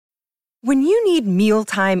When you need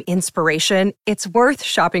mealtime inspiration, it's worth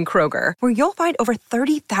shopping Kroger, where you'll find over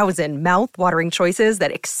 30,000 mouth-watering choices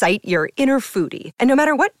that excite your inner foodie. And no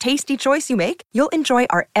matter what tasty choice you make, you'll enjoy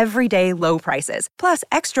our everyday low prices, plus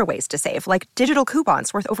extra ways to save, like digital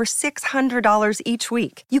coupons worth over $600 each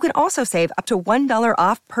week. You can also save up to $1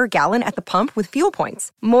 off per gallon at the pump with fuel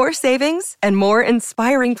points. More savings and more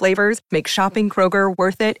inspiring flavors make shopping Kroger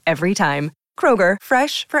worth it every time. Kroger,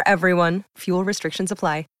 fresh for everyone. Fuel restrictions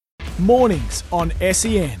apply. Mornings on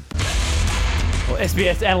SEN. Well,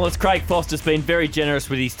 SBS analyst Craig Foster's been very generous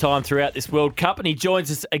with his time throughout this World Cup, and he joins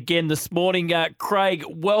us again this morning. Craig,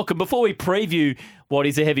 welcome. Before we preview what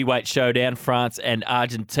is a heavyweight showdown, France and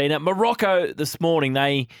Argentina, Morocco this morning,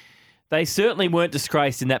 they certainly weren't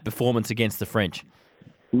disgraced in that performance against the French.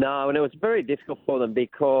 No, and it was very difficult for them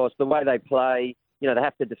because the way they play, they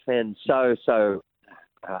have to defend so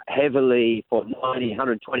heavily for 90,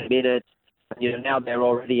 120 minutes. Now they're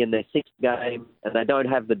already in their sixth game and they don't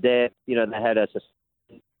have the depth. They had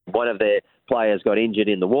one of their players got injured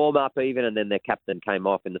in the warm-up even, and then their captain came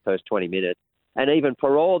off in the first 20 minutes. And even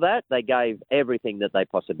for all that, they gave everything that they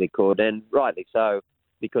possibly could, and rightly so,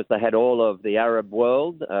 because they had all of the Arabic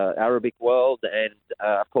world, and,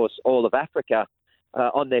 of course, all of Africa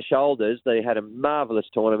on their shoulders. They had a marvellous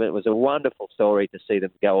tournament. It was a wonderful story to see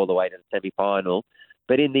them go all the way to the semi-final.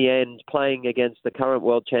 But in the end, playing against the current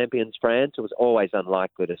world champions, France, it was always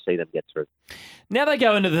unlikely to see them get through. Now they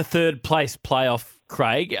go into the third place playoff,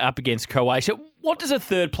 Craig, up against Croatia. What does a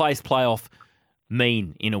third place playoff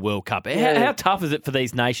mean in a World Cup? How tough is it for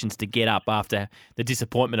these nations to get up after the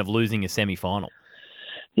disappointment of losing a semi-final?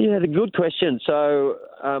 Yeah, the good question. So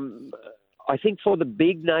I think for the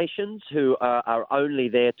big nations who are only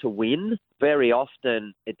there to win, very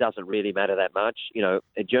often it doesn't really matter that much.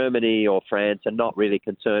 Germany or France are not really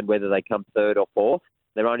concerned whether they come third or fourth.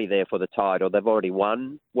 They're only there for the tide, or they've already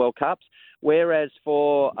won World Cups. Whereas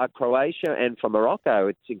for Croatia and for Morocco,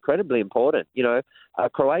 it's incredibly important.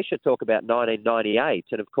 Croatia talk about 1998,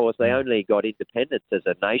 and of course they only got independence as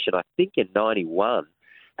a nation, I think, in 91.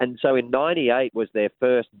 And so in 98 was their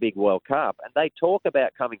first big World Cup, and they talk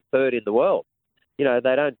about coming third in the world.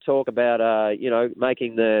 They don't talk about,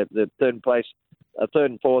 making the third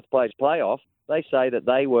and fourth place playoff. They say that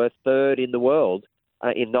they were third in the world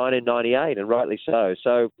in 1998, and rightly so.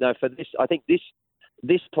 So, no, for this, I think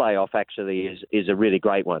this playoff actually is a really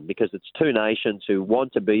great one because it's two nations who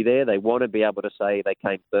want to be there. They want to be able to say they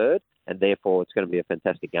came third, and therefore it's going to be a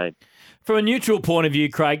fantastic game. From a neutral point of view,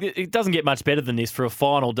 Craig, it doesn't get much better than this for a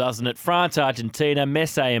final, doesn't it? France, Argentina,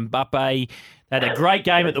 Messi and Mbappe had a great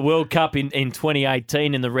game at the World Cup in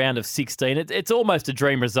 2018 in the round of 16. It's almost a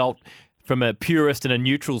dream result from a purist and a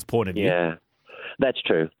neutral's point of view. Yeah, that's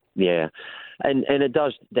true. Yeah. And it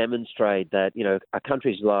does demonstrate that,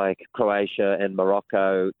 countries like Croatia and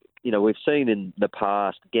Morocco, we've seen in the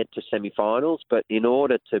past get to semi-finals, but in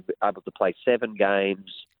order to be able to play 7 games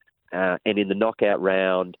and in the knockout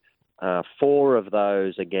round, 4 of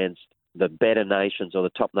those against the better nations or the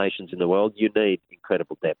top nations in the world, you need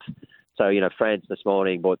incredible depth. So, France this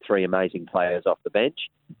morning brought 3 amazing players off the bench.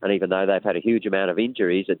 And even though they've had a huge amount of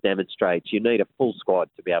injuries, it demonstrates you need a full squad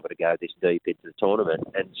to be able to go this deep into the tournament.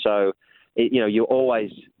 And so, you're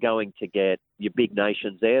always going to get your big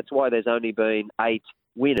nations there. It's why there's only been 8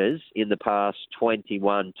 winners in the past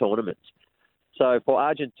 21 tournaments. So for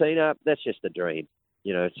Argentina, that's just a dream.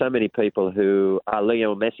 So many people who are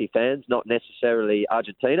Leo Messi fans, not necessarily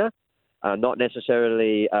Argentina, not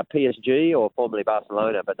necessarily PSG or formerly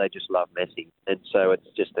Barcelona, but they just love Messi. And so it's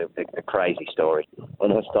just a crazy story,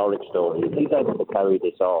 an historic story. If he's able to carry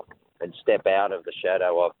this off and step out of the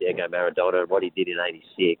shadow of Diego Maradona and what he did in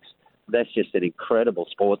 '86, that's just an incredible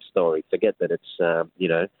sports story. Forget that it's,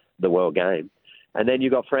 the world game. And then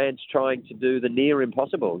you've got France trying to do the near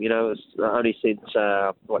impossible. It's only since,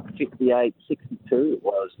 58, 62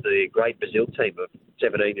 was the great Brazil team of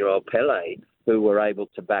 17-year-old Pelé who were able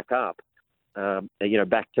to back up,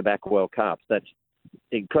 back-to-back World Cups. That's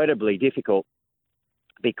incredibly difficult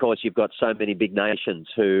because you've got so many big nations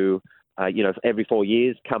who, every 4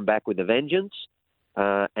 years come back with a vengeance.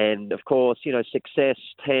 And of course, success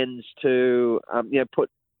tends to,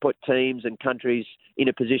 put teams and countries in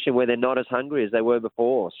a position where they're not as hungry as they were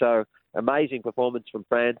before. So amazing performance from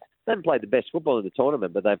France. They haven't played the best football in the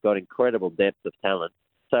tournament, but they've got incredible depth of talent.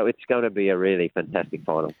 So it's going to be a really fantastic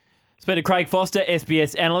final. It's been Craig Foster,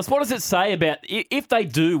 SBS analyst. What does it say about, if they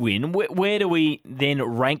do win, where do we then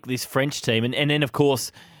rank this French team? And then, of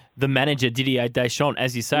course, the manager, Didier Deschamps,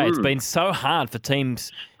 as you say, it's been so hard for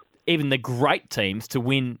teams, even the great teams, to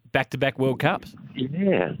win back-to-back World Cups.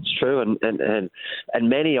 Yeah, it's true. And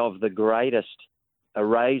many of the greatest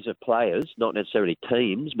arrays of players, not necessarily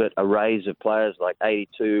teams, but arrays of players like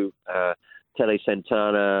 82, Tele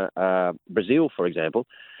Santana, Brazil, for example,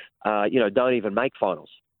 don't even make finals,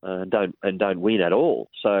 don't win at all.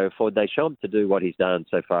 So for Deschamps to do what he's done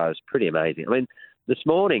so far is pretty amazing. I mean, this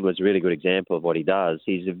morning was a really good example of what he does.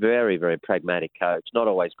 He's a very, very pragmatic coach, not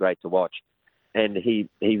always great to watch, and he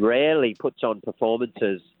rarely puts on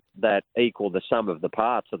performances that equal the sum of the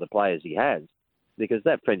parts of the players he has, because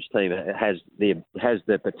that French team has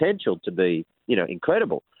the potential to be,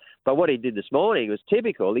 incredible. But what he did this morning was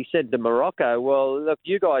typical. He said to Morocco, well, look,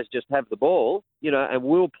 you guys just have the ball, and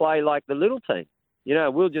we'll play like the little team.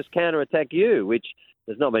 We'll just counterattack you, which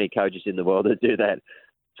there's not many coaches in the world that do that.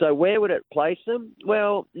 So where would it place them?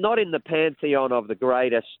 Well, not in the pantheon of the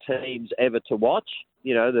greatest teams ever to watch.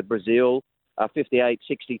 The Brazil,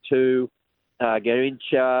 58-62,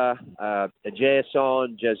 Garrincha,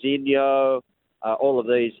 Gerson, Jairzinho, all of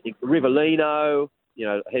these, Rivellino,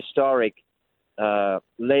 historic,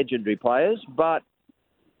 legendary players. But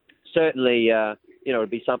certainly, it would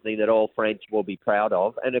be something that all French will be proud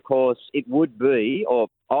of. And, of course, it would be, or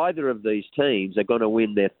either of these teams are going to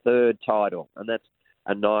win their third title. And that's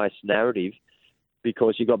a nice narrative,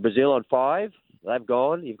 because you've got Brazil on 5, they've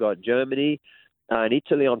gone. You've got Germany and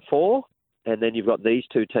Italy on 4, and then you've got these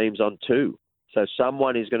two teams on 2. So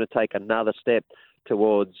someone is going to take another step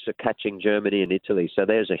towards catching Germany and Italy. So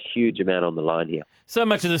there's a huge amount on the line here. So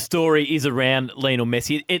much of the story is around Lionel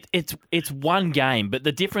Messi. It's one game, but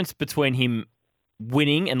the difference between him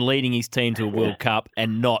winning and leading his team to a World Cup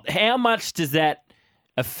and not, how much does that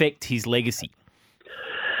affect his legacy?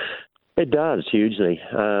 It does, hugely.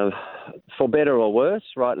 For better or worse,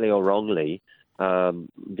 rightly or wrongly,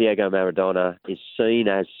 Diego Maradona is seen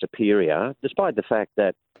as superior, despite the fact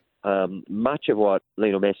that much of what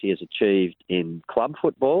Lionel Messi has achieved in club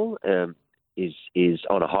football is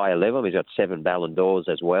on a higher level. He's got 7 Ballon d'Ors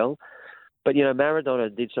as well. But,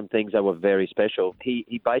 Maradona did some things that were very special.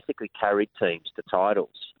 He basically carried teams to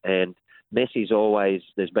titles. And Messi's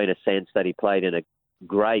there's been a sense that he played in a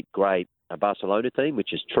great Barcelona team,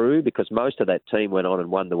 which is true, because most of that team went on and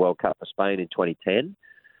won the World Cup for Spain in 2010.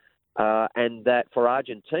 And that for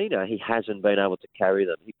Argentina, he hasn't been able to carry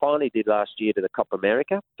them. He finally did last year to the Copa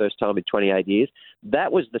America, first time in 28 years.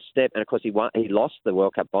 That was the step, and of course he lost the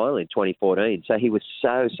World Cup final in 2014, so he was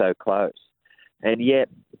so close. And yet,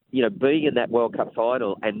 being in that World Cup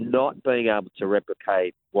final and not being able to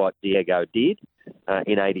replicate what Diego did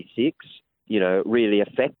in '86, really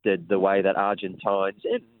affected the way that Argentines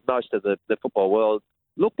and most of the football world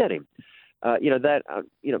looked at him.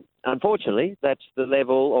 Unfortunately, that's the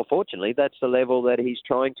level, or fortunately, that's the level that he's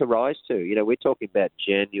trying to rise to. We're talking about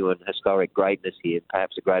genuine historic greatness here,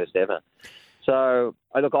 perhaps the greatest ever. So,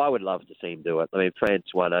 look, I would love to see him do it. I mean,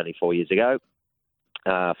 France won only 4 years ago.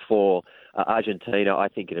 For Argentina, I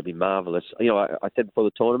think it'd be marvellous. I said before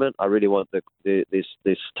the tournament, I really want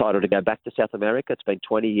this title to go back to South America. It's been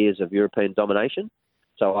 20 years of European domination.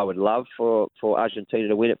 So I would love for Argentina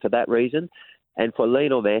to win it for that reason. And for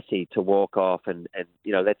Lionel Messi to walk off and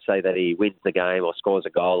let's say that he wins the game or scores a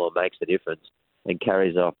goal or makes the difference and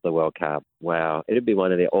carries off the World Cup. Wow, it'd be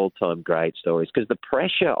one of the all-time great stories, because the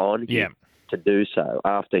pressure on him to do so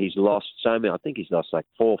after he's lost so many, I think he's lost like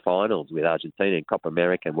 4 finals with Argentina in Copa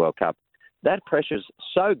America and World Cup. That pressure's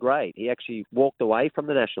so great, he actually walked away from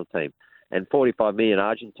the national team. And 45 million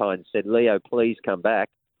Argentines said, Leo, please come back.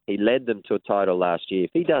 He led them to a title last year.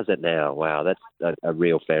 If he does it now, wow, that's a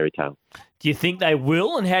real fairy tale. Do you think they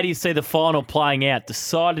will? And how do you see the final playing out?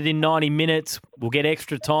 Decided in 90 minutes, we'll get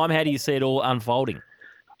extra time. How do you see it all unfolding?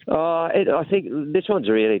 I think this one's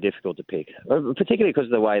really difficult to pick, particularly because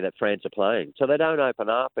of the way that France are playing. So they don't open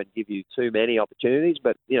up and give you too many opportunities,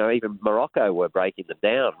 but, even Morocco were breaking them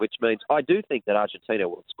down, which means I do think that Argentina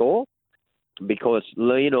will score, because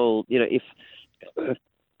Lionel, it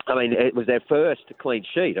was their first clean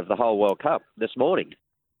sheet of the whole World Cup this morning,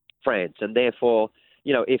 France, and therefore,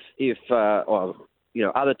 if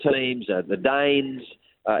other teams, the Danes,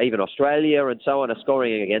 even Australia and so on are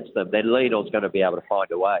scoring against them, then Lionel's going to be able to find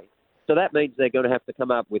a way. So that means they're going to have to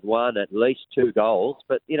come up with at least 2 goals,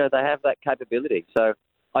 but, they have that capability. So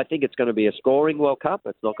I think it's going to be a scoring World Cup.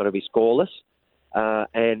 It's not going to be scoreless.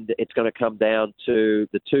 And it's going to come down to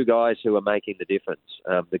the 2 guys who are making the difference.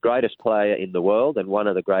 The greatest player in the world and one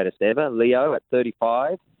of the greatest ever, Leo at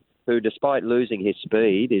 35, who, despite losing his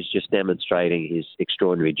speed, is just demonstrating his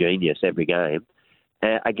extraordinary genius every game,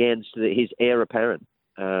 against his heir apparent,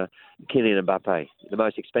 Kylian Mbappe, the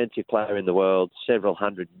most expensive player in the world, several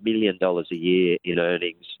 $100 million a year in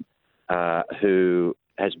earnings, who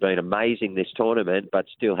has been amazing this tournament but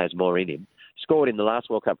still has more in him. Scored in the last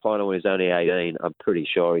World Cup final when he was only 18. I'm pretty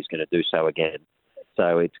sure he's going to do so again.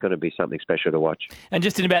 So it's going to be something special to watch. And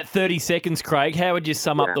just in about 30 seconds, Craig, how would you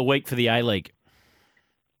sum up the week for the A-League?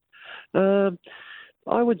 I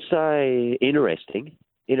would say interesting.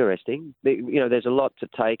 There's a lot to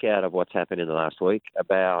take out of what's happened in the last week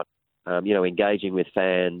about, engaging with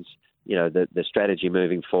fans, the strategy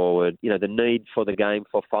moving forward, the need for the game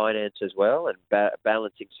for finance as well, and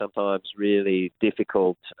balancing sometimes really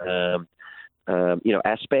difficult,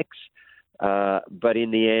 aspects. But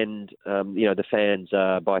in the end, the fans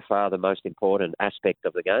are by far the most important aspect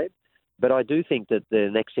of the game. But I do think that the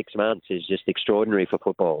next 6 months is just extraordinary for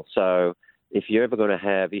football. So if you're ever going to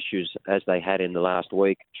have issues as they had in the last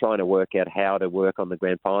week, trying to work out how to work on the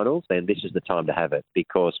grand finals, then this is the time to have it.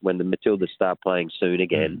 Because when the Matildas start playing soon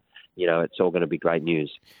again, it's all going to be great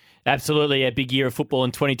news. Absolutely, a big year of football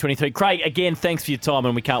in 2023. Craig, again, thanks for your time,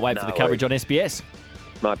 and we can't wait for the coverage on SBS.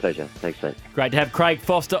 My pleasure. Thanks, mate. Great to have Craig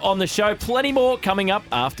Foster on the show. Plenty more coming up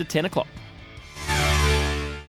after 10 o'clock.